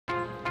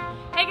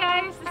Hey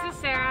guys, this is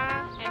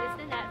Sarah. And it's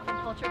Nanette from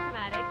Cultural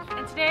Chromatics.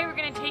 And today we're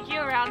going to take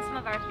you around some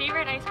of our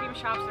favorite ice cream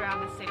shops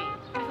around the city.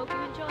 I hope you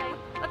enjoy.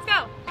 Let's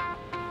go!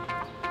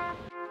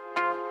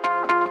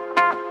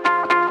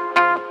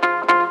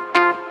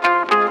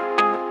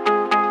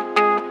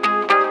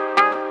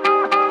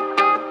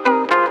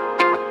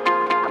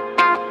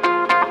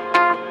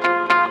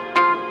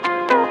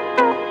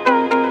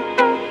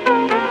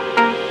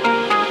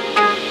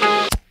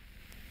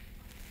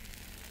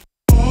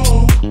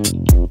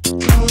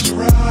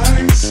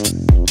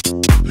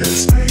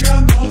 Let's make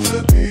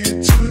another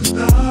beat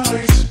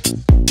tonight.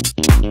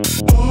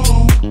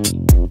 Oh,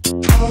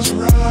 close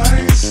your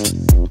eyes.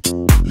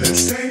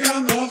 Let's take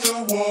another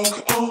walk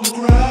on the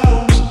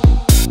ground.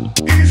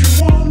 If you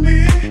want me.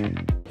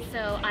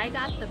 So I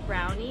got the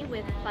brownie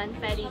with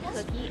funfetti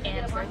cookie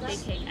and birthday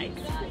cake ice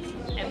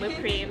cream, and whipped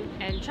cream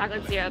and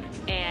chocolate syrup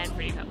and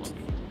fruity pebbles.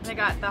 I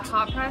got the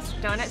hot pressed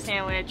donut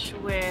sandwich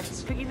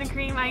with cookies and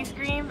cream ice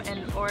cream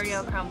and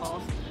Oreo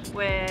crumbles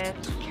with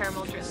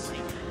caramel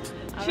drizzling.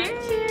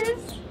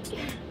 Cheers!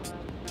 Cheers!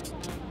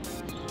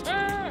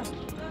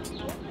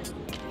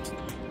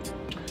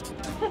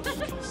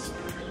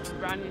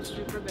 Brownie is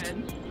super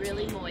good,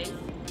 really moist,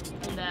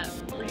 and the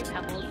fruity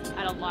pebbles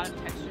add a lot of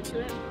texture to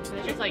it. And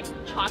it's just like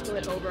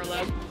chocolate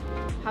overload.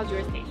 How's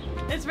yours taste?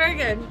 It's very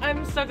good.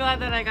 I'm so glad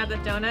that I got the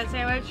donut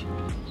sandwich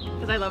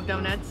because I love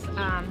donuts.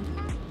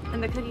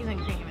 And the cookies and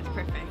cream is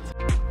perfect.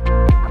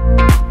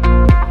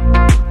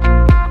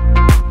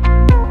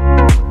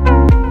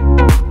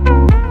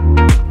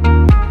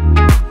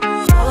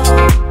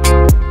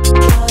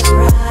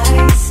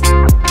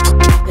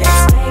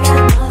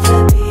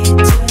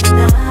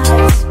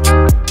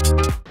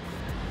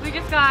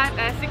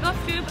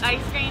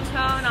 Ice cream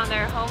cone on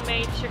their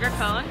homemade sugar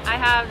cone. I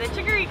have the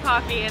chicory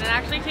coffee and it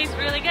actually tastes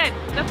really good.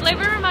 The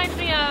flavor reminds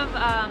me of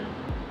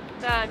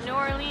the New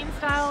Orleans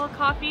style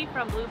coffee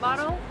from Blue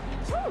Bottle,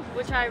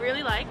 which I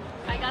really like.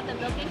 I got the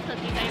milk and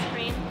cookies ice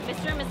cream.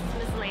 Mr. and Mrs.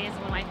 Miscellaneous is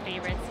one of my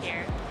favorites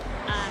here.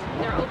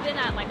 They're open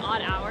at like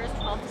odd hours,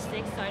 12 to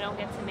 6, so I don't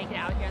get to make it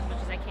out here as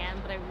much as I can,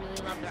 but I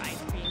really love their ice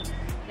cream.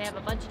 They have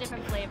a bunch of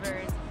different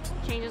flavors,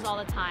 changes all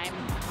the time.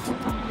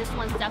 This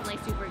one's definitely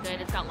super good.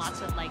 It's got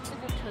lots of like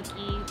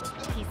cookie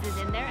pieces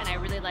in there, and I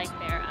really like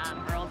their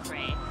Earl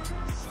Grey.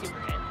 Super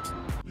good.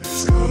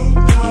 Let's go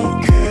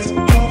now, get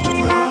off the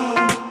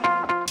ground.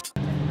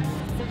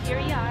 So here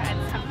we are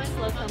at Comfort's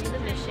Home in the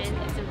Mission.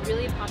 It's a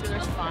really popular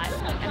spot,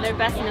 and they're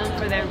best known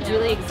for their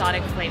really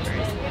exotic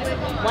flavors.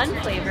 One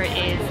flavor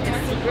is the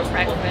secret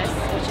breakfast,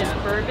 which is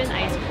bourbon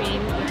ice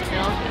cream with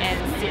milk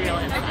and cereal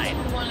inside.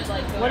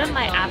 One of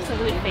my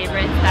absolute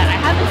favorites that I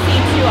haven't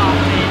seen too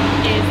often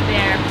is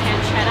their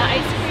pancetta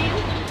ice cream,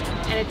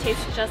 and it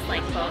tastes just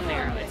like bone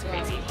marrow. It's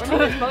crazy. Or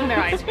maybe it's bone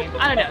marrow ice cream.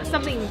 I don't know,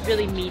 something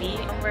really meaty.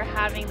 We're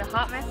having the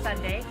hot mess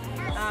sundae,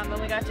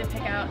 and we got to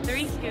pick out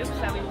 3 scoops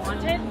that we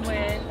wanted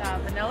with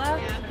vanilla,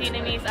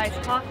 Vietnamese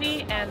iced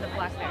coffee, and the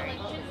blackberry.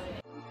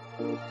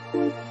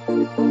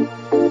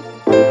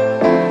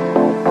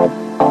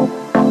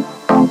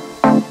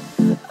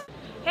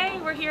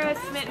 Here at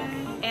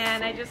Smitten,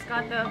 and I just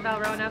got the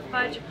Valrhona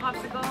fudge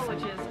popsicle,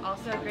 which is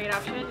also a great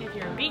option if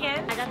you're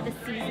vegan. I got the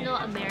seasonal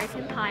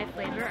American pie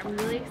flavor. I'm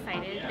really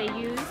excited. They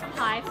use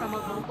pie from a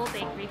local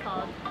bakery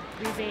called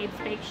Rebabe's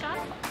Bake Shop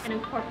and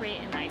incorporate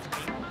it in the ice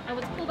cream. And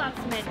what's cool about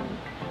Smitten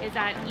is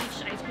that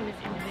each ice cream is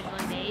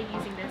individually made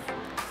using this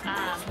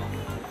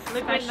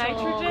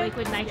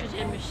liquid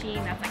nitrogen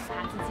machine that's like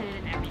patented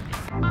and everything.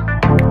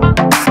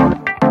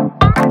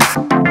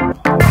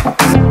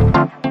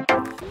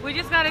 We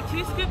just got a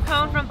 2-scoop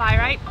cone from Buy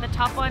Right. The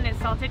top one is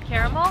salted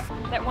caramel,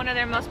 that's one of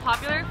their most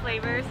popular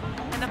flavors,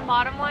 and the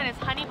bottom one is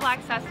honey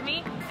black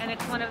sesame, and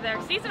it's one of their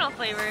seasonal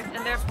flavors,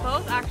 and they're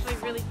both actually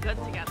really good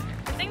together.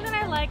 The thing that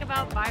I like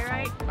about Buy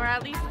Right, or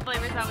at least the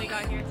flavors that we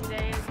got here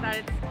today, is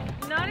that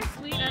it's not as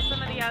sweet as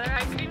some of the other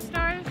ice cream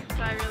stars,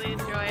 so I really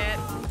enjoy it.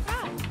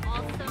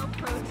 Also,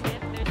 pro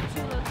tip, there's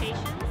 2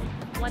 locations,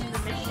 one in the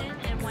Mission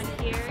and one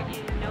here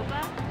in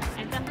Nova,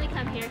 and definitely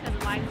come here because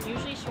the line's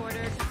usually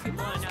shorter, so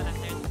people don't know that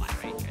there's a line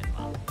right here as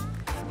well.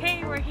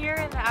 Hey, we're here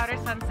in the Outer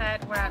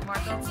Sunset. We're at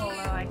Marco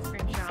Polo Ice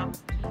Cream Shop.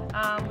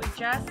 We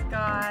just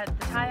got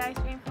the Thai ice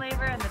cream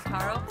flavor and the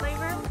taro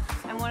flavor,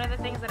 and one of the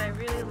things that I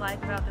really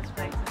like about this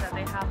place is that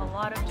they have a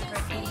lot of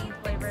different Asian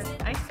flavored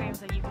ice creams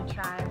that you can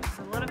try, which is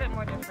a little bit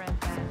more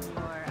different than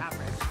your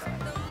average store.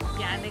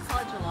 Yeah, and they call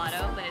it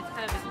gelato, but it's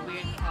kind of this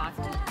weird cross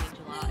between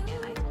gelato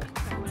and ice cream.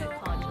 So I wouldn't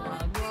call it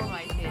gelato, nor would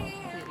I say it's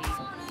completely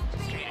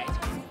just straight ice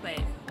cream.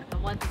 But the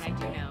one thing I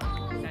do know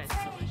is that it's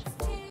delicious.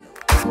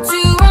 To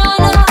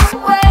run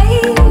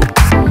away,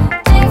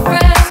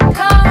 different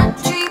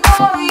country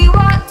boy,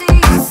 what do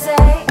you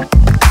say?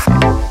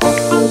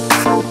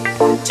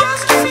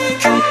 Just give me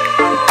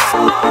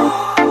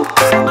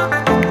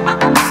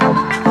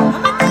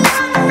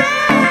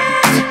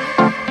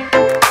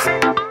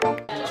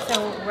So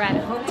we're at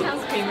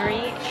Hometown's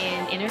Creamery in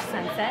Inner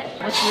Sunset.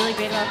 What's really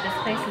great about this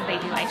place is they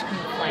do ice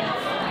cream flights.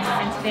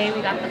 And today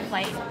we got the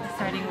flight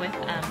starting with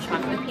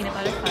chocolate peanut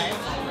butter fudge,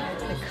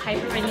 the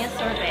caipirinha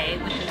sorbet,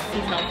 which is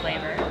seasonal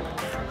flavor,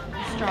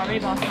 strawberry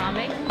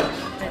balsamic,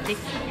 the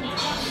Dixie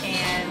peach,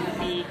 and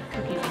the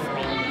cookies and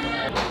cream.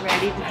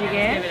 Ready to dig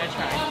in? Give it a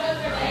try.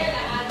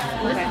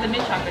 Well, this is the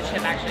mint chocolate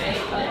chip actually.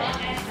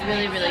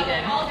 Really, really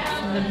good.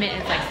 The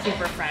mint is like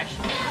super fresh.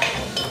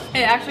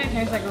 It actually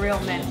tastes like real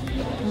mint.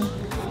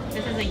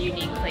 This is a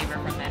unique flavor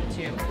from them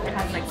too. It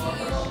has like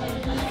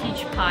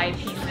peach pie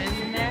pieces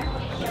in there.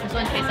 This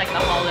one tastes like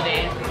the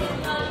holidays,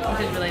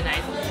 which is really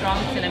nice.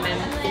 Strong cinnamon,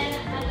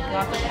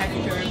 lots of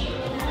texture,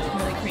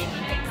 really creamy.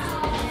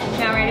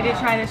 Now ready to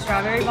try the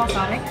strawberry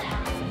balsamic?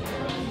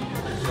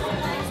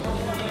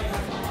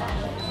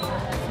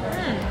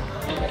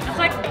 It's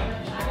like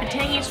a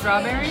tangy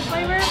strawberry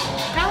flavor.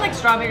 Kind of like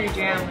strawberry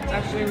jam. It's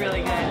actually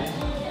really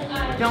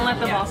good. Don't let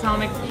the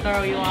balsamic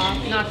throw you off.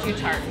 Not too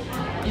tart.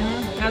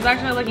 I was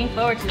actually looking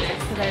forward to this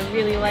because I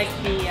really like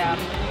the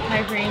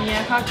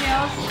Caipirinha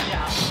cocktails.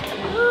 Yeah.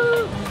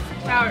 Woo!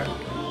 Sour.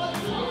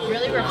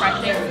 Really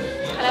refreshing.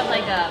 Kind of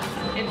like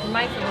it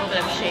reminds me a little bit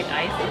of shaved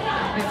ice.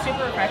 It's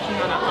super refreshing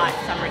on a hot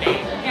summer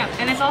day. Yeah,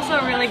 and it's also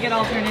a really good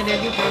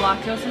alternative if you're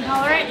lactose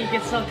intolerant. You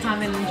can still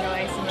come and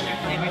enjoy some of their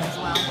flavors as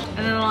well.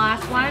 And then the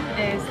last one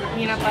is the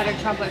peanut butter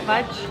chocolate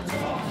fudge.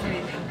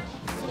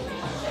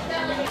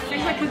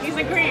 Tastes like cookies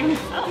and cream.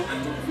 Oh,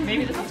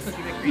 maybe this is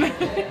cookies and cream.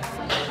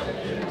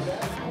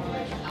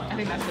 I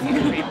think that's cookies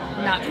and cream,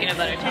 not peanut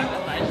butter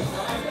chocolate fudge.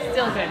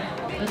 Still good.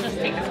 Let's just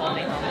take this whole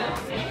thing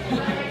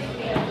home.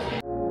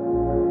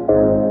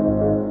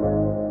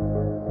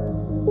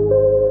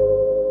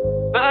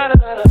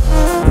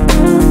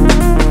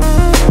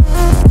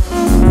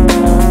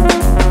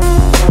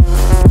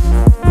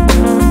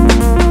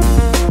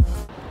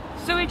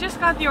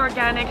 Got the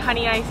organic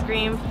honey ice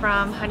cream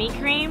from Honey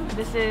Cream.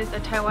 This is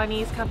a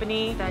Taiwanese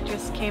company that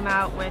just came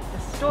out with the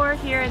store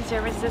here in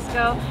San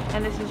Francisco,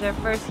 and this is their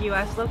first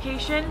US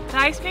location. The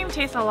ice cream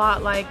tastes a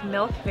lot like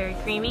milk, very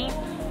creamy,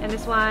 and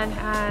this one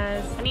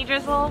has honey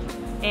drizzle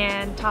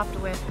and topped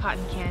with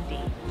cotton candy.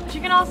 But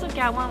you can also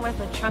get one with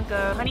a chunk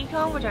of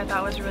honeycomb, which I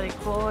thought was really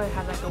cool. It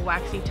has like a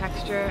waxy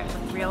texture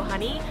like real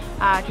honey.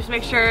 Just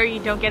make sure you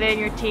don't get it in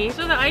your teeth.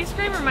 So the ice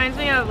cream reminds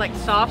me of like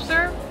soft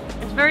serve.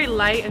 It's very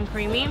light and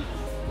creamy.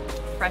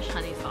 Fresh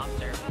honey soft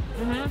serve.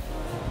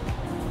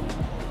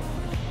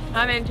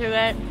 I'm into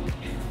it.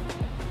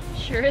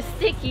 Sure is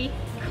sticky.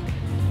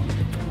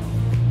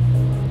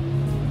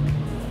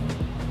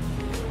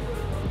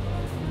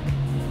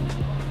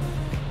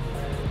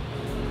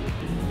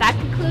 That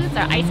concludes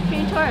our ice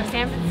cream tour of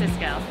San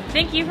Francisco.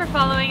 Thank you for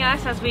following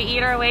us as we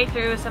eat our way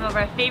through some of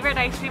our favorite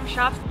ice cream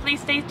shops. Please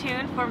stay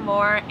tuned for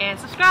more and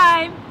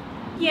subscribe.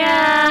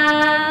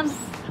 Yums!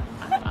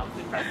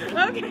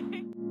 Okay.